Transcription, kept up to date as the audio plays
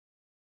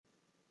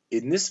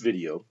In this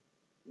video,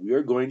 we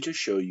are going to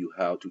show you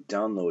how to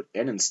download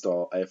and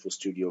install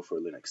EiffelStudio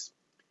for Linux.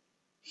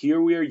 Here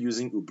we are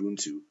using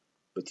Ubuntu,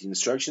 but the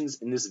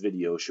instructions in this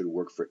video should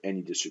work for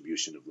any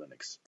distribution of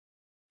Linux.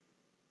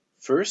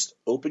 First,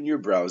 open your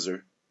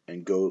browser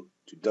and go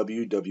to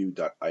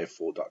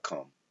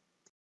www.eiffel.com.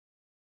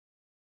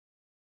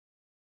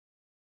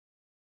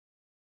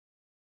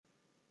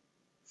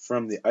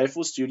 From the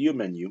EiffelStudio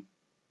menu,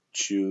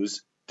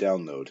 choose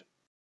Download.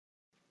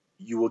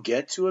 You will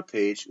get to a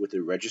page with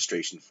a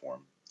registration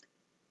form,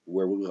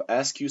 where we will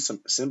ask you some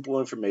simple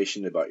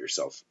information about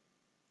yourself.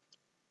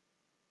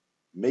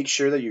 Make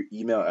sure that your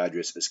email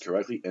address is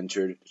correctly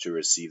entered to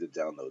receive the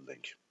download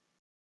link.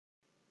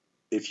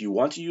 If you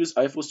want to use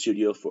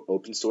EiffelStudio for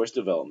open source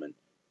development,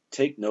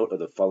 take note of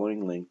the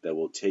following link that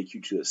will take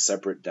you to a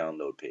separate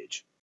download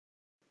page.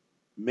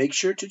 Make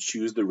sure to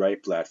choose the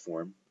right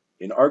platform.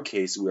 In our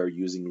case, we are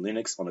using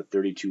Linux on a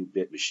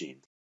 32-bit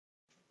machine.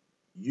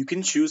 You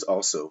can choose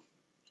also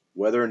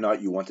whether or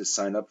not you want to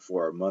sign up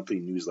for our monthly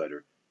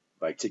newsletter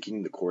by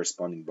ticking the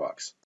corresponding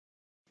box.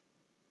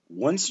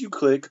 Once you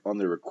click on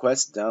the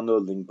Request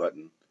Download Link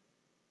button,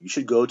 you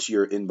should go to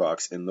your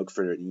inbox and look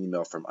for an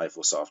email from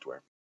Eiffel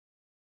Software.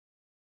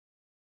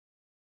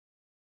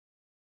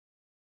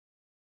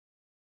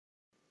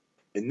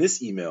 In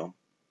this email,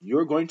 you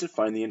are going to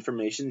find the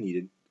information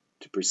needed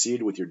to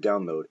proceed with your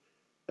download,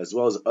 as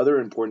well as other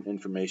important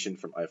information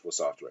from Eiffel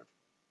Software.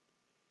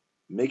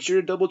 Make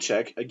sure to double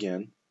check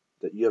again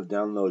that you have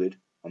downloaded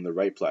on the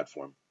right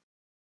platform.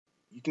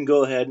 You can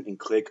go ahead and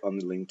click on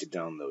the link to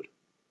download.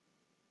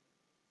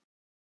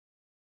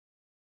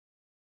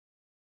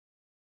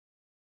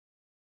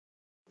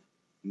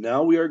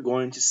 Now we are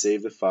going to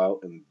save the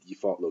file in the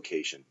default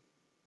location.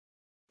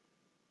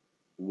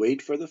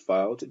 Wait for the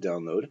file to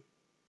download.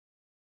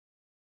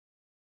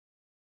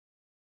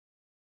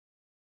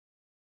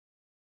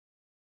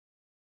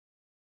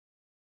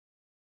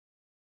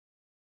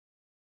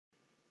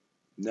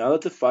 Now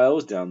that the file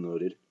is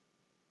downloaded,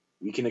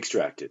 we can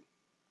extract it.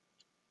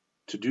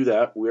 To do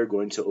that, we are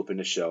going to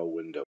open a shell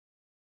window.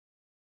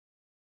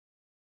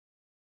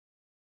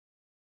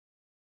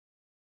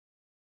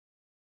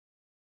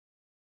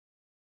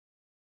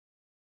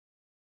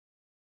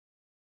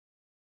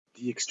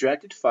 The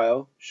extracted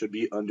file should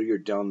be under your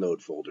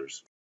download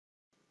folders.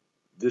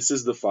 This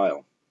is the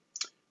file.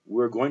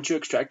 We're going to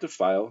extract the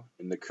file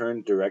in the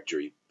current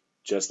directory,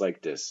 just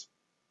like this.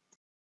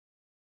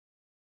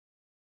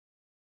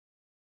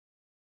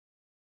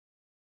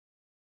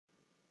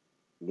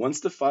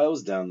 Once the file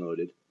is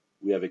downloaded,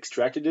 we have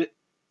extracted it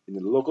in the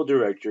local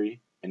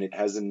directory and it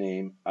has the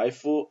name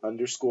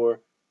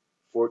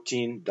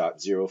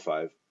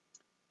Eiffel_14.05,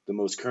 the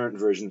most current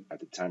version at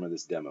the time of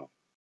this demo.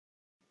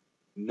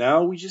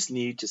 Now we just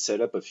need to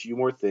set up a few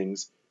more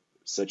things,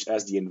 such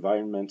as the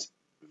environment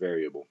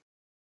variable.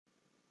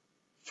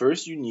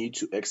 First, you need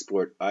to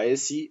export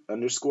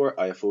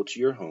ISE_Eiffel to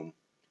your home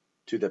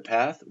to the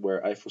path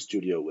where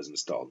EiffelStudio was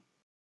installed.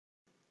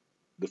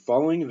 The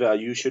following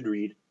value should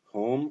read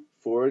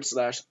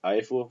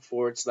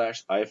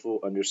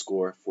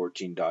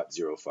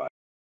home/Eiffel/Eiffel_14.05.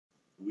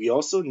 We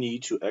also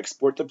need to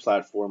export the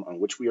platform on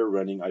which we are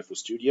running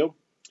EiffelStudio.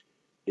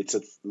 It's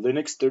a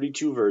Linux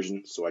 32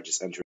 version, so I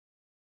just entered.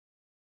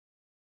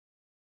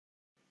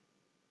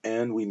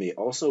 And we may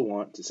also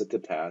want to set the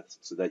path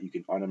so that you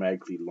can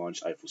automatically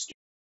launch EiffelStudio.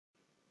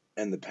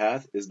 And the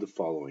path is the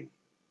following.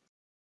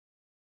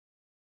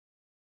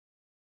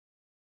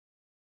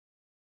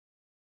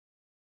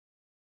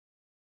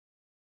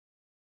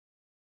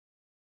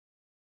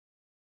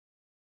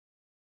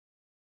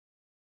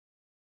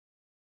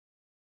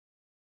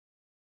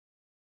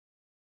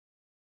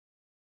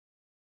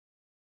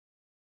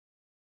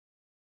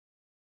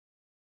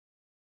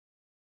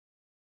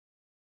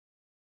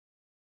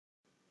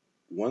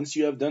 Once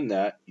you have done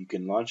that, you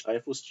can launch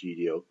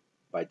EiffelStudio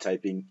by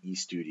typing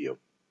eStudio.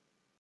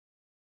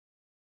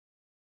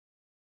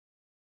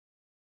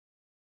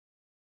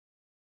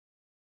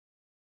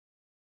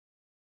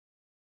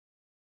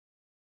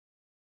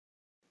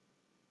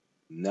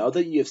 Now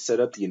that you have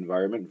set up the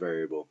environment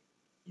variable,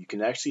 you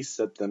can actually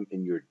set them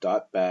in your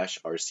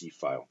 .bashrc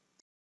file,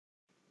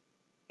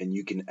 and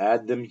you can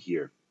add them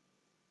here.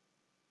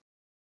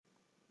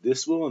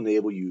 This will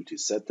enable you to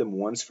set them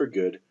once for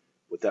good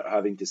without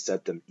having to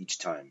set them each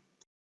time.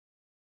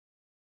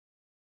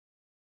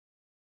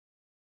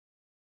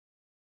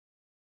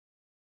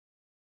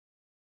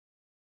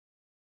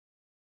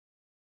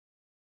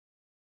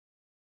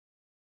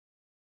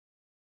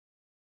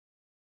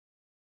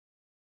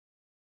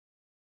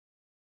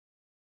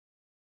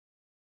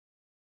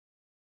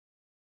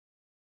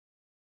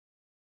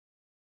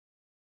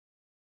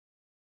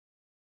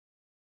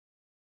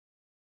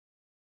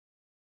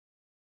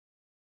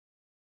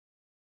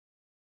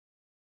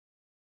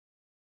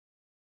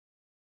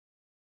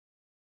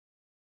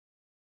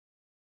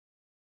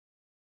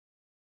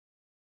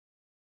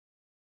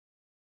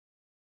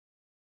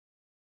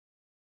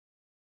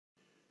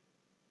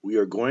 We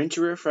are going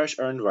to refresh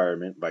our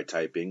environment by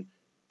typing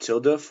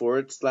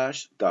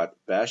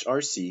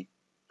 ~bashrc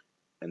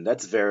and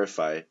let's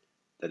verify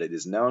that it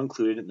is now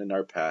included in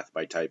our path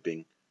by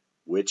typing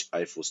which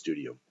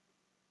EiffelStudio.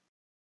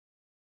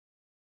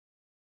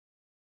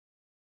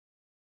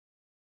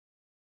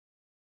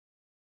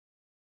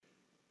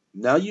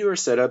 Now you are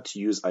set up to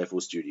use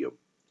EiffelStudio.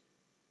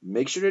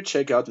 Make sure to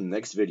check out the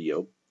next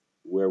video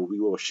where we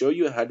will show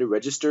you how to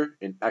register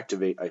and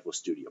activate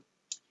EiffelStudio.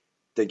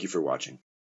 Thank you for watching.